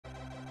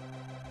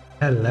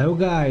Hello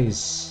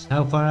guys,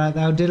 how far art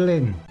thou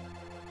diddling?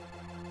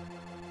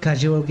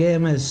 Casual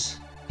gamers,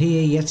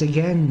 here yet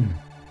again,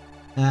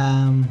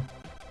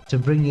 to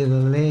bring you the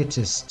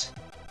latest,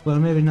 well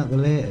maybe not the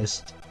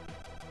latest,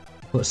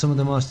 but some of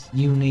the most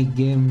unique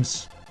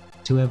games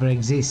to ever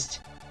exist.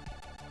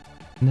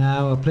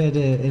 Now I played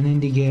an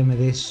indie game of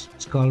this,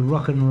 it's called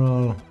Rock and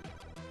Roll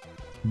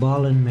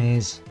Ball and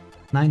Maze,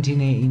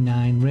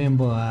 1989,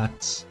 Rainbow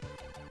Arts,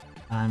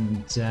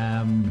 and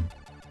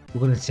we're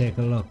going to take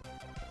a look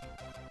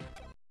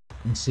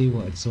and see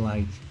what it's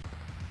like.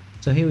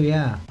 So here we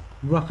are,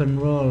 rock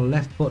and roll,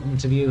 left button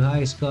to view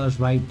high scores,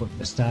 right button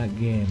to start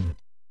game.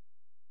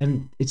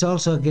 And it's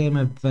also a game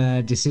of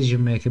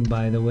decision making,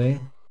 by the way,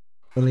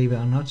 believe it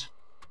or not.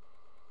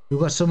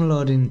 We've got some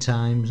loading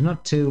times,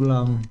 not too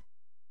long,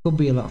 could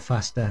be a lot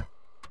faster.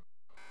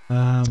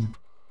 So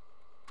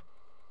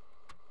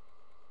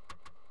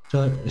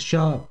a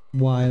short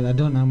while, I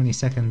don't know how many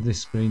seconds this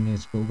screen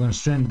is, but we're going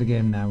straight into the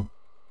game now,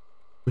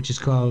 which is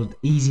called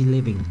Easy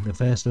Living, the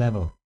first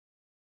level.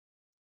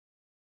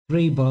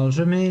 3 balls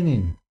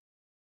remaining.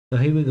 So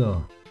here we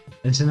go.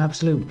 It's an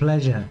absolute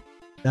pleasure.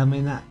 I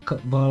mean, that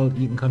cut ball,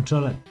 you can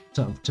control it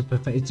sort of to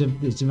perfect.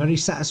 It's a very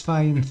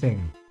satisfying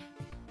thing.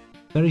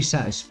 Very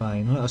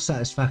satisfying. A lot of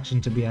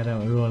satisfaction to be had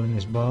out of rolling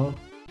this ball.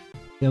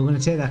 Yeah, we're going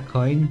to take that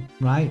coin,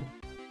 right?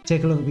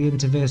 Take a look at the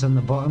interface on the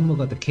bottom. We've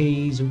got the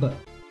keys. We've got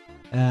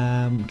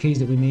keys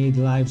that we need.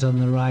 Lives on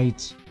the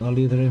right. All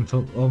the other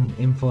info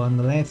on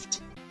the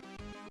left.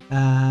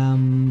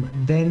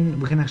 Then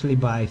we can actually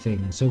buy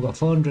things. So we've got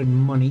 400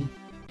 money.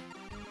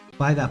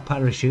 Buy that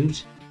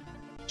parachute,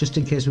 just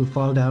in case we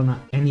fall down at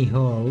any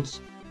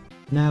holes.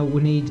 Now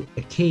we need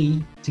a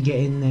key to get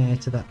in there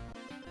to that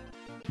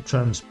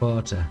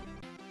transporter.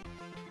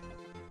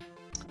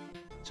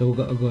 So we've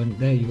got to go in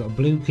there. You've got a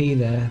blue key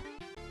there,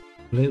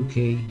 blue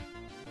key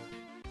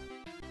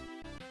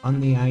on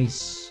the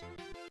ice.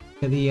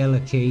 Get the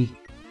yellow key.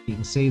 You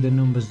can see the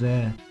numbers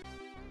there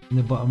in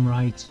the bottom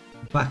right.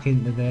 Back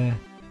into there.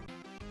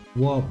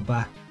 Walk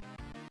back,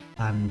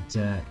 and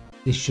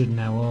this should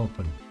now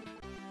open.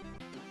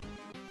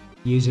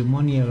 Using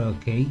one yellow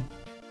key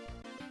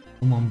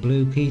and one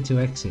blue key to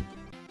exit.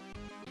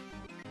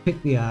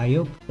 Pick the eye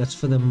up, that's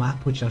for the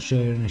map, which I'll show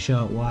you in a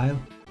short while.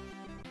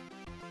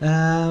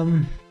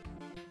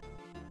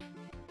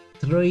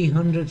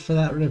 300 for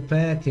that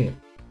repair kit.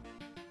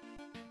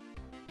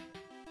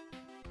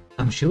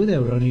 I'm sure they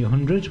were only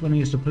 100 when I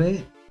used to play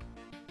it.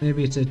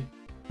 Maybe it's a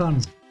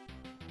ton.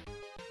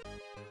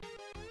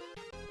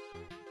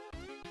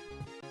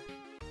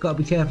 Gotta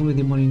be careful with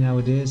your money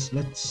nowadays.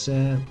 Let's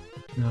no,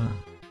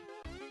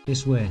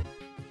 this way.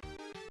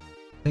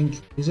 Think,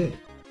 is it?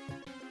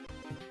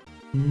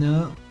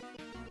 No.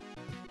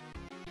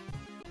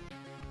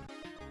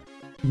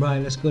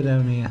 Right, let's go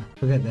down here.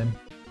 Forget them.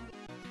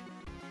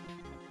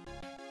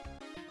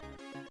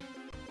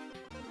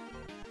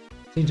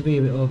 Seem to be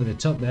a bit over the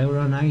top there. We're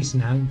on ice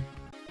now.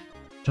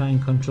 Try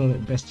and control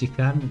it best you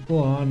can. Go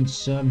on,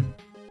 son.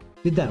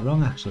 Did that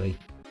wrong actually.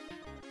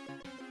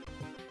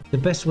 The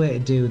best way to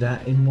do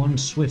that in one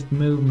swift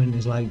movement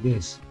is like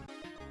this.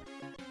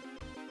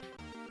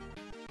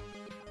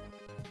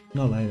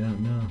 Not like that,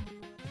 no.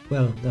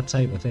 Well, that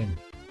type of thing.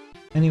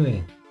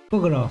 Anyway,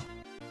 bugger off.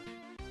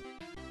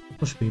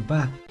 Push me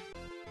back.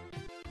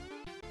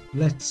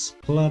 Let's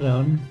plod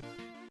on.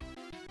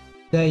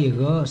 There you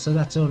go, so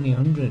that's only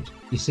 100.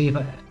 You see,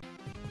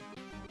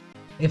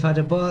 if I'd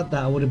have bought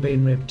that, I would have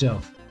been ripped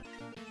off.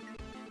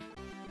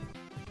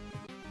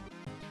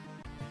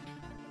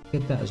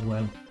 Get that as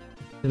well.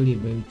 Fill your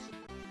boots.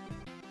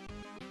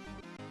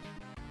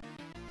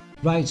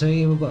 Right, so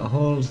here we've got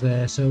holes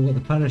there, so we've got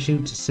the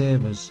parachute to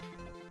save us,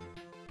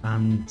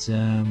 and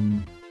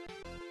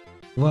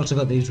we've also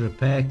got these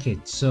repair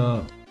kits.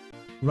 So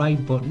right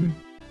button,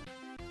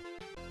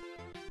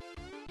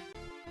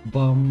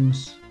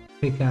 bombs,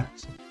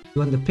 pickaxe. You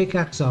want the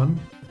pickaxe on,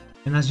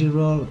 and as you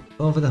roll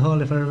over the hole,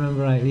 if I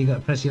remember rightly, you got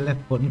to press your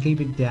left button,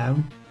 keep it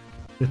down,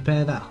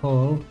 repair that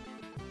hole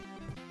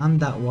and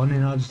that one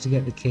in order to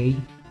get the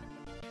key.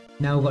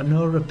 Now we've got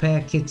no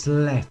repair kits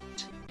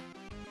left,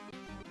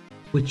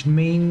 which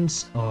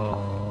means,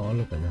 oh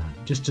look at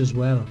that, just as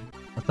well.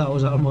 I thought I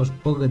was almost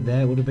buggered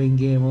there, it would have been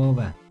game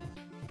over.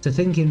 It's a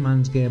thinking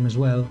man's game as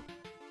well.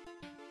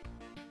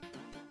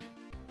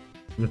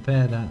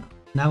 Repair that.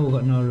 Now we've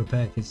got no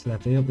repair kits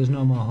left. I hope there's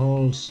no more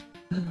holes.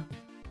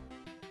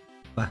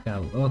 Back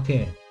out,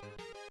 okay.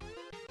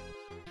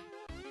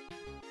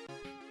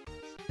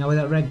 Now with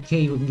that red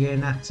key we can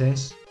gain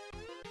access.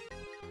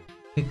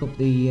 Pick up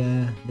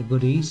the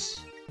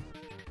goodies.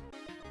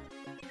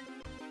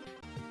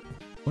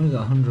 Only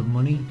got 100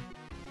 money.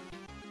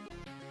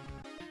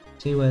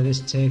 See where this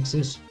takes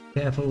us.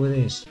 Careful with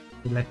this.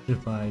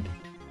 Electrified.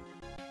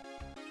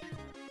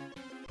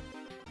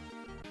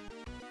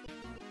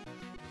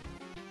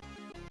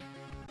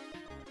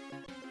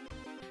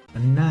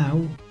 And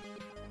now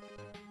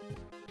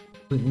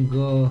we can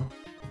go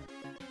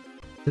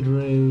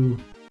through.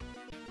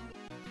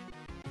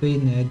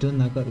 Been there, done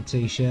that, got the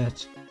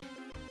t-shirt.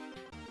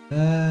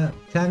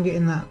 Can't get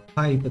in that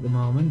pipe at the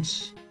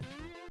moment.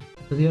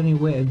 So the only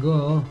way to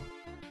go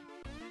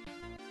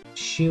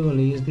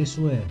surely is this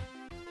way.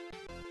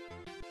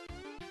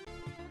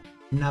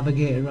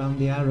 Navigate around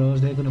the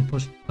arrows, they're going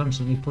to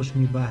constantly push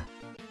me back.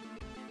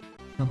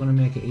 Not going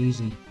to make it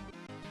easy.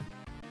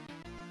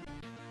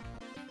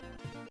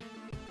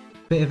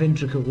 Bit of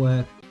intricate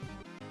work.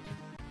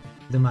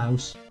 The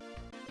mouse.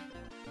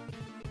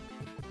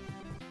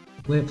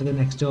 Wait for the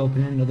next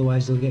opening,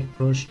 otherwise they'll get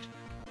crushed.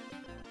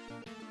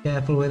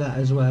 Careful with that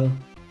as well.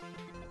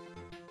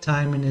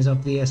 Timing is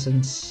of the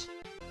essence.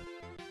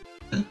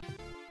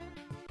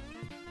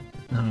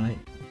 Alright.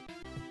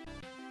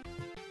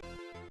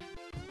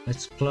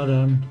 Let's plod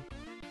on.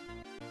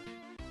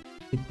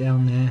 Get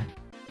down there.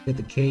 Get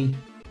the key.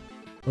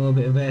 Oh, a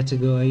bit of air to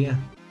go here.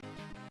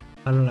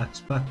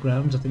 Parallax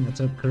backgrounds, I think that's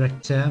a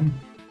correct term.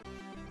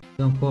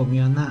 Don't quote me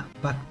on that.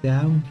 Back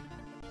down.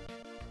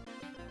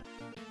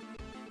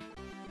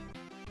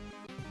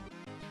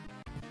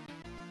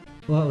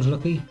 Well, I was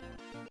lucky.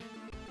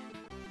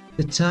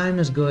 The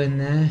timer's going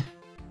there.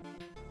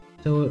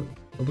 So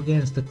up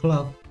against the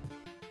clock.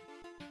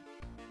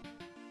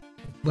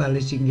 Well, at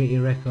least you can get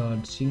your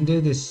records. You can do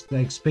this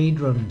like speed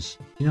runs.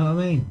 You know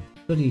what I mean?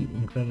 Bloody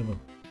incredible.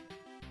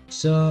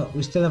 So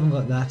we still haven't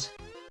got that.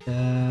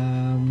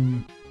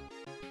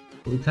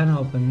 But we can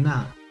open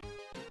that.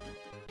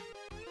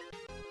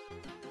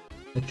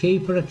 A key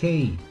for a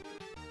key.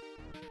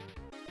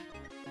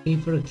 Key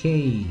for a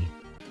key.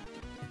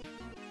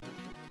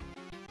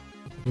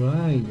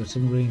 Right, got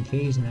some green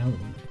keys now.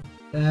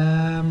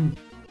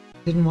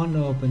 Didn't want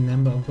to open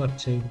them, but I've got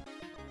to.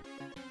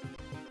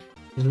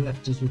 It's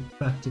left us with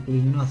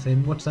practically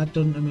nothing. What's that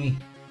done to me?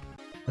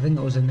 I think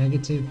that was a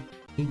negative.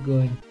 Keep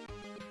going.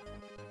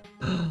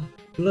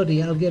 Bloody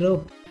hell, get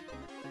up.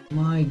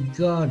 My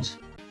god.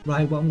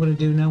 Right, what I'm going to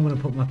do now, I'm going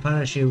to put my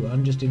parachute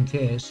on just in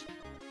case.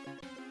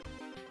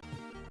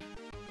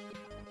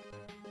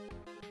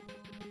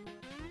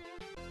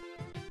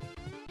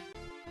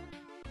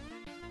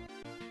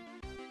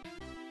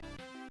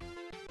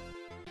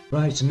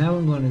 Right, so now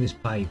I'm going to this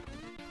pipe.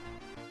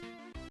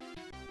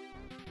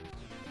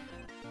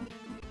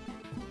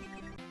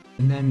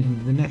 And then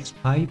in the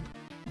next pipe,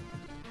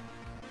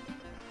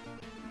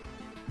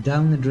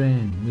 down the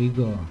drain we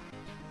go.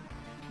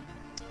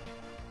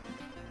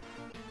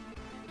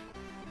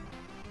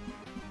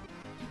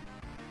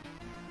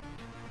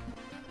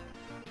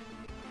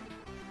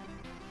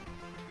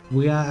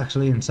 We are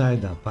actually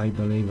inside that pipe,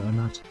 believe it or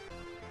not.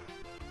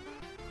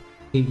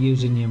 Keep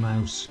using your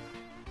mouse.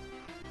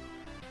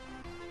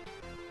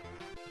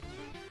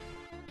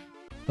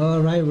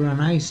 Alright, we're on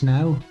ice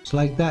now. It's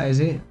like that, is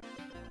it?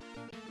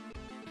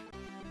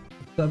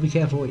 Gotta be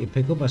careful what you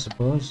pick up, I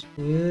suppose.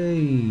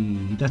 Hey,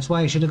 that's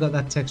why I should have got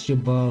that texture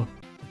ball.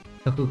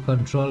 I could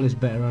control this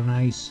better on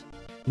ice.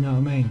 You know what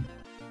I mean?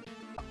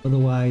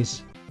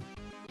 Otherwise...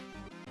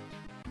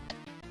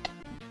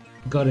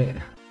 Got it.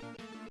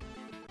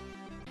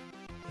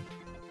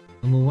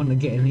 And we'll want to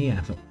get in here,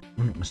 if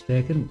I'm not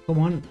mistaken. Come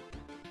on.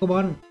 Come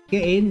on.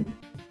 Get in.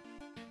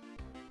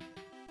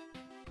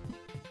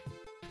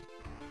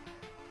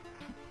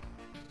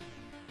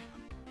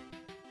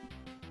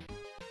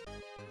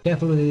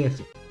 Careful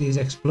with these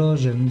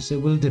explosions, it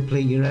will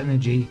deplete your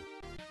energy.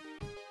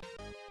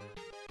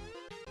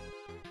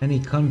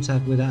 Any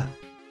contact with that.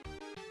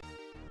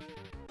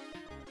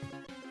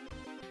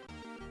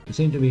 We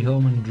seem to be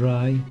home and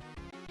dry.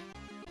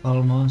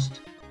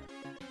 Almost.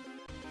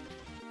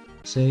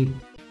 See?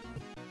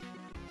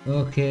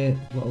 Okay,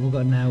 what have we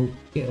got now?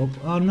 Get up.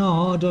 Oh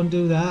no, don't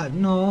do that.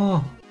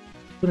 No!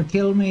 It's gonna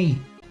kill me.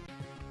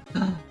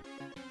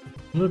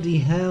 Bloody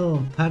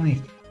hell, panic.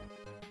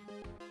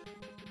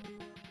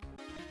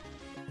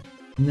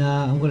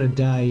 Nah, I'm gonna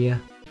die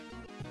here.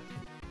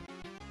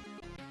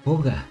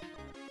 Bugger.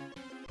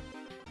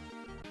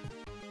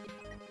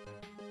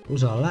 What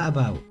was all that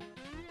about?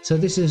 So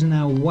this is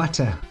now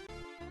water.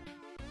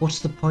 What's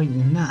the point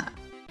in that?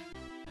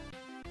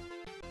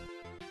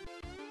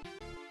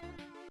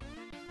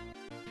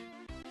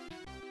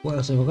 What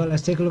else have I got?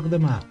 Let's take a look at the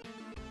map.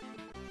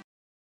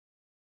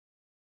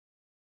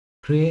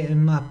 Create a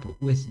map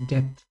with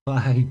depth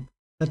 5.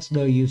 That's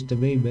no use to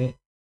me, mate.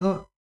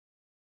 Oh,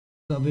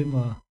 got a bit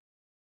more.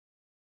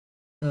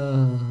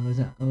 Is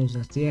that? Oh,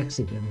 that's the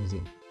exit then, is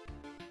it?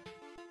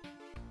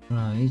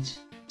 Right.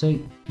 So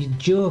you're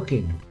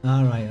joking?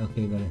 All right.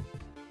 Okay, got it.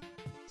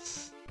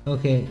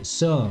 Okay,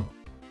 so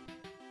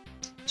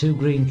 2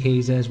 green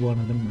keys. There's one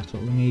of them. That's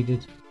what we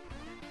needed.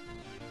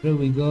 Here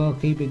we go.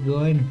 Keep it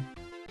going.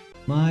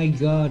 My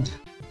God.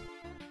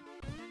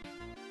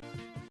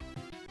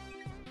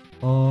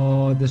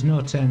 Oh, there's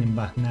no turning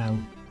back now.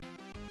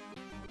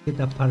 Get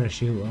that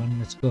parachute on.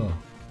 Let's go.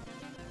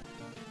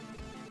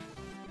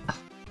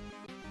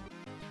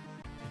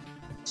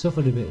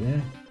 Suffered a bit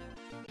there.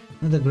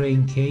 Another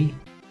green key.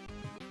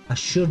 I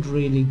should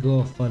really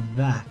go for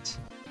that,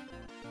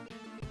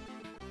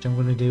 which I'm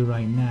going to do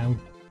right now.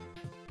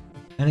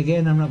 And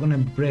again, I'm not going to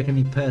break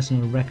any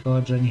personal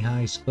records or any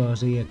high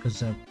scores here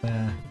because of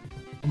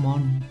come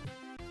on.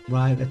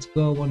 Right, let's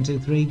go. 1, 2,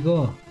 3,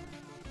 go.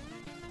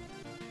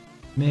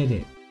 Made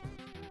it.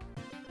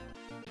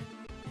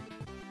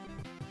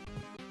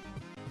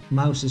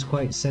 Mouse is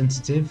quite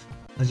sensitive,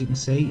 as you can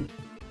see.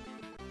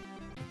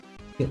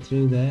 Get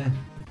through there,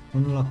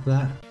 unlock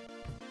that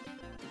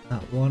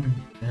one,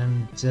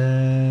 and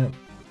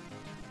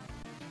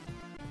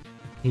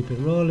keep it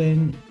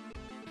rolling.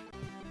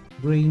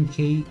 Green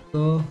key,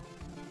 go.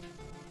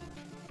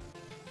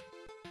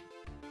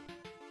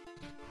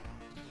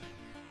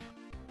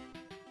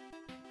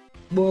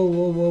 Whoa,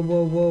 whoa, whoa,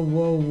 whoa, whoa,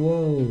 whoa,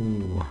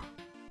 whoa.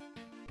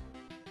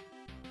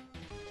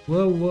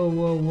 Whoa, whoa,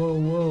 whoa, whoa,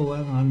 whoa,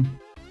 hang on.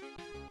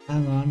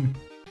 Hang on.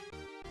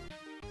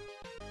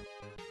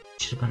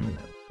 Should have gone with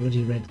that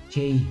bloody red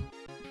key.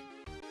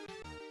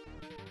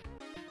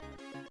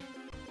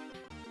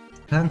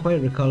 Can't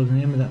quite recall the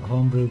name of that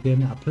homebrew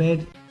game that I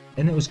played,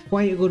 and it was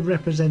quite a good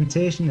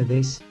representation of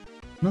this.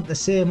 Not the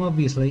same,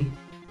 obviously.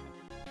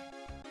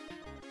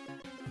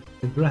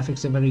 The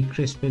graphics are very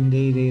crisp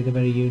indeed, they're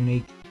very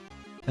unique.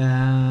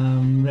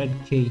 Red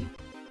key.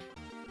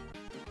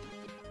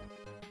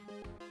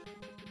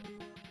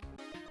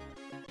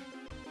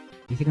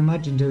 You can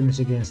imagine doing this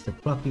against the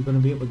clock, you're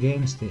going to be up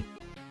against it.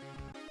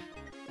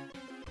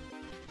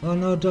 Oh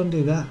no, don't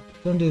do that.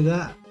 Don't do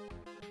that.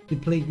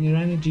 Depleting your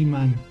energy,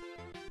 man.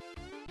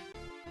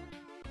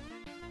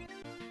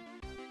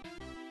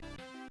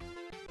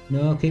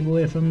 No, keep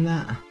away from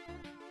that.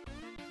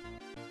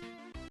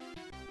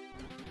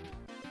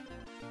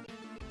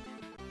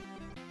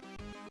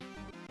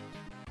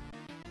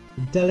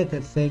 A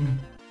delicate thing.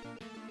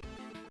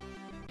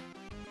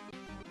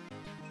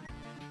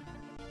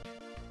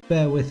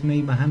 Bear with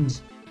me, my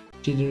hand's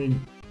jittering.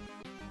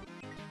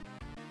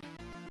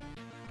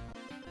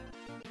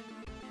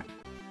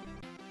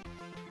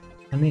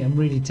 I'm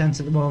really tense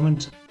at the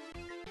moment.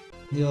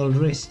 The old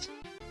wrist.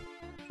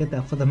 Get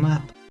that for the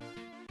map.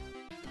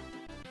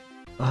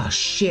 Oh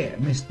shit,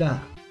 missed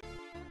that.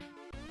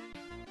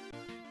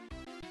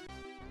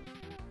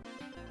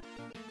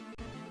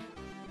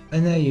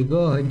 And there you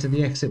go, into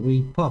the exit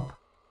we pop.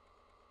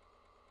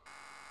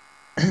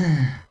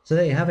 So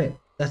there you have it.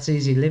 That's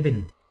easy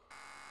living.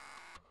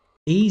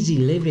 Easy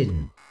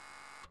living.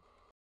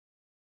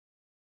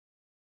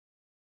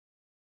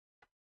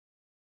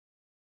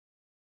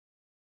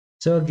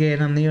 So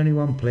again, I'm the only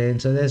one playing,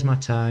 so there's my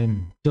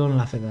time. Don't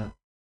laugh at that,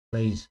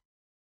 please.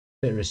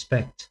 Bit of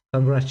respect.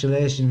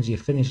 Congratulations, you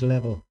finished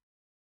level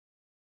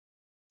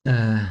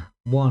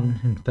 1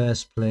 in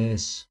first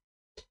place.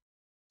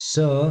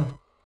 So,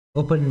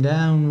 up and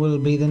down will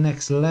be the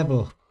next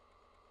level.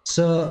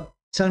 So,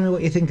 tell me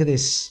what you think of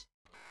this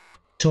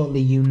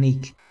totally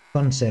unique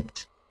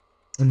concept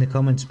in the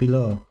comments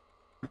below.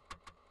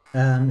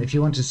 If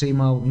you want to see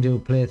more, we can do a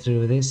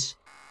playthrough of this.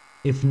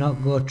 If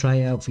not, go try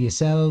it out for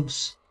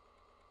yourselves.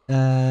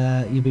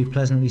 You'll be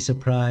pleasantly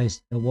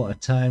surprised at what a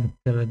time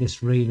killer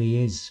this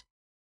really is.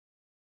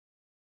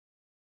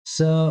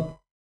 So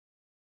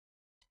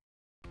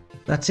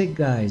that's it,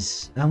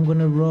 guys. I'm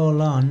gonna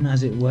roll on,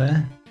 as it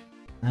were,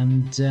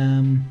 and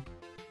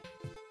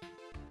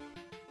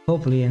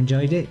hopefully you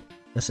enjoyed it.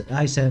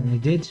 I certainly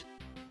did,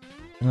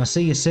 and I'll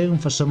see you soon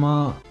for some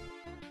more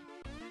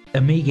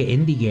Amiga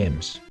indie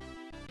games.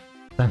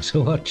 Thanks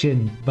for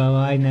watching. Bye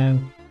bye now.